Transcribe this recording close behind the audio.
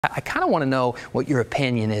I kind of want to know what your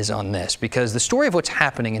opinion is on this, because the story of what's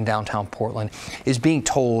happening in downtown Portland is being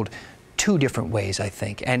told two different ways, I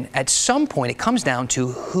think. And at some point, it comes down to,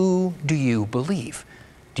 who do you believe?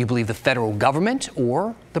 Do you believe the federal government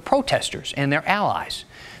or the protesters and their allies?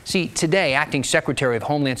 See, today, Acting Secretary of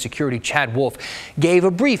Homeland Security Chad Wolf gave a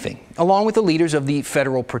briefing along with the leaders of the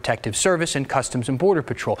Federal Protective Service and Customs and Border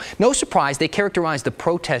Patrol. No surprise, they characterized the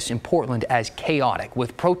protests in Portland as chaotic,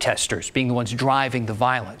 with protesters being the ones driving the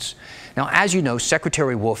violence. Now, as you know,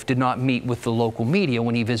 Secretary Wolf did not meet with the local media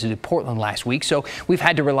when he visited Portland last week, so we've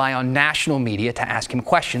had to rely on national media to ask him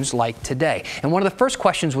questions like today. And one of the first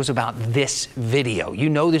questions was about this video. You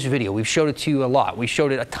know this video. We've showed it to you a lot. We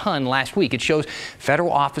showed it a ton last week. It shows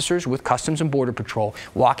federal officers with Customs and Border Patrol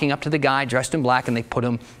walking up to the guy dressed in black, and they put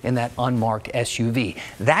him in that unmarked SUV.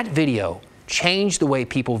 That video changed the way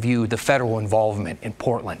people view the federal involvement in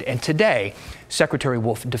Portland. And today, Secretary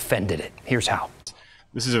Wolf defended it. Here's how.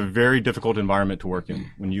 This is a very difficult environment to work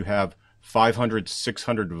in when you have 500,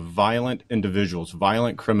 600 violent individuals,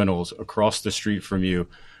 violent criminals across the street from you,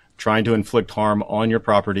 trying to inflict harm on your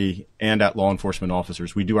property and at law enforcement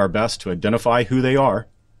officers. We do our best to identify who they are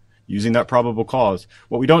using that probable cause.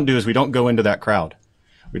 What we don't do is we don't go into that crowd.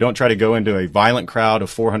 We don't try to go into a violent crowd of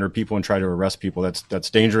 400 people and try to arrest people. That's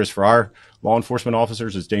dangerous for our law enforcement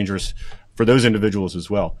officers. It's dangerous for those individuals as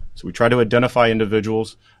well. So we try to identify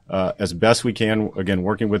individuals as best we can, again,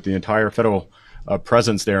 working with the entire federal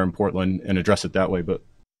presence there in Portland, and address it that way.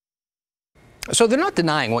 So they're not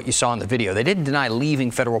denying what you saw in the video. They didn't deny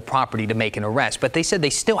leaving federal property to make an arrest, but they said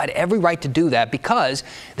they still had every right to do that because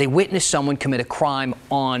they witnessed someone commit a crime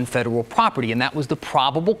on federal property, and that was the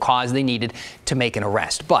probable cause they needed to make an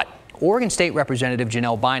arrest. But Oregon State Representative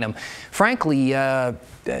Janelle Bynum, frankly,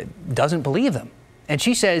 doesn't believe them. And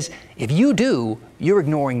she says, if you do, you're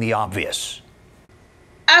ignoring the obvious.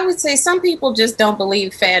 I would say some people just don't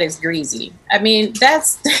believe fat is greasy. I mean,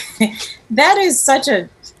 that is such a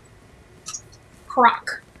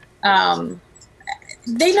crock.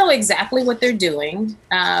 They know exactly what they're doing.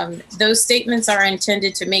 Those statements are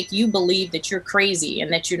intended to make you believe that you're crazy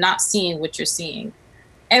and that you're not seeing what you're seeing.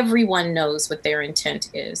 Everyone knows what their intent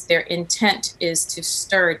is. Their intent is to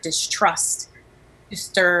stir distrust, to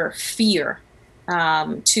stir fear,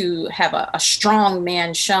 to have a strong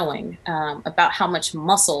man showing about how much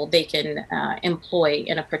muscle they can employ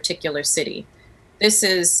in a particular city. This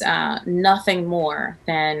is nothing more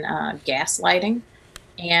than gaslighting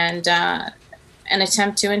and an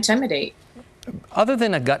attempt to intimidate. Other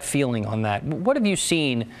than a gut feeling on that, what have you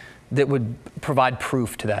seen that would provide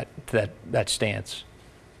proof to that stance?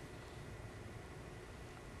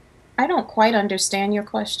 I don't quite understand your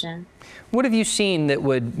question. What have you seen that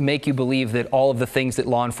would make you believe that all of the things that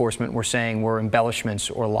law enforcement were saying were embellishments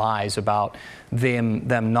or lies about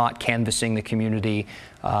them not canvassing the community,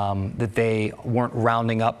 that they weren't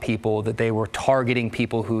rounding up people, that they were targeting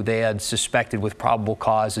people who they had suspected with probable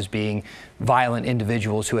cause as being violent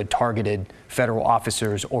individuals who had targeted federal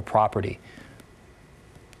officers or property?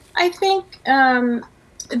 I think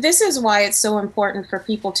this is why it's so important for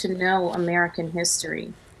people to know American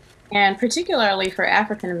history. And particularly for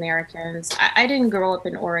African Americans, I didn't grow up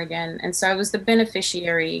in Oregon, and so I was the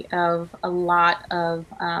beneficiary of a lot of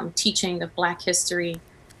teaching of Black history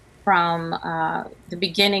from the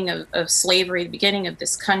beginning of slavery, the beginning of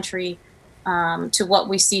this country, to what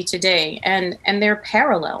we see today. And there are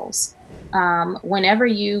parallels. Whenever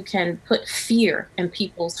you can put fear in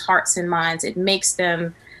people's hearts and minds, it makes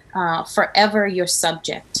them forever your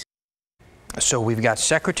subject. So we've got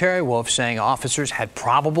Secretary Wolf saying officers had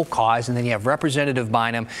probable cause, and then you have Representative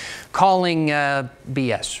Bynum calling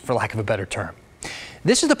BS, for lack of a better term.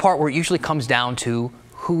 This is the part where it usually comes down to,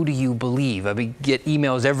 who do you believe? I mean, get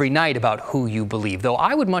emails every night about who you believe, though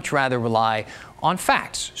I would much rather rely on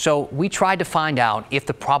facts. So we tried to find out if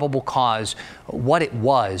the probable cause, what it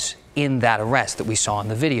was in that arrest that we saw in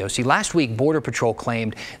the video. See, last week, Border Patrol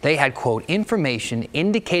claimed they had, quote, information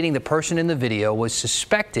indicating the person in the video was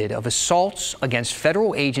suspected of assaults against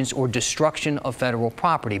federal agents or destruction of federal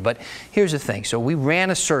property. But here's the thing. So we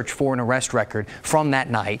ran a search for an arrest record from that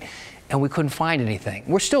night, and we couldn't find anything.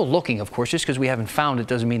 We're still looking, of course. Just because we haven't found it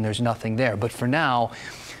doesn't mean there's nothing there. But for now,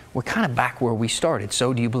 we're kind of back where we started.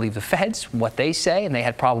 So do you believe the feds, what they say, and they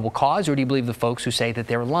had probable cause, or do you believe the folks who say that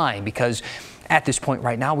they're lying? Because at this point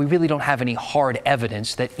right now, we really don't have any hard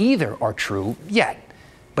evidence that either are true yet.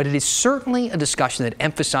 But it is certainly a discussion that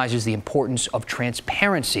emphasizes the importance of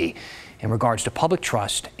transparency in regards to public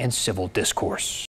trust and civil discourse.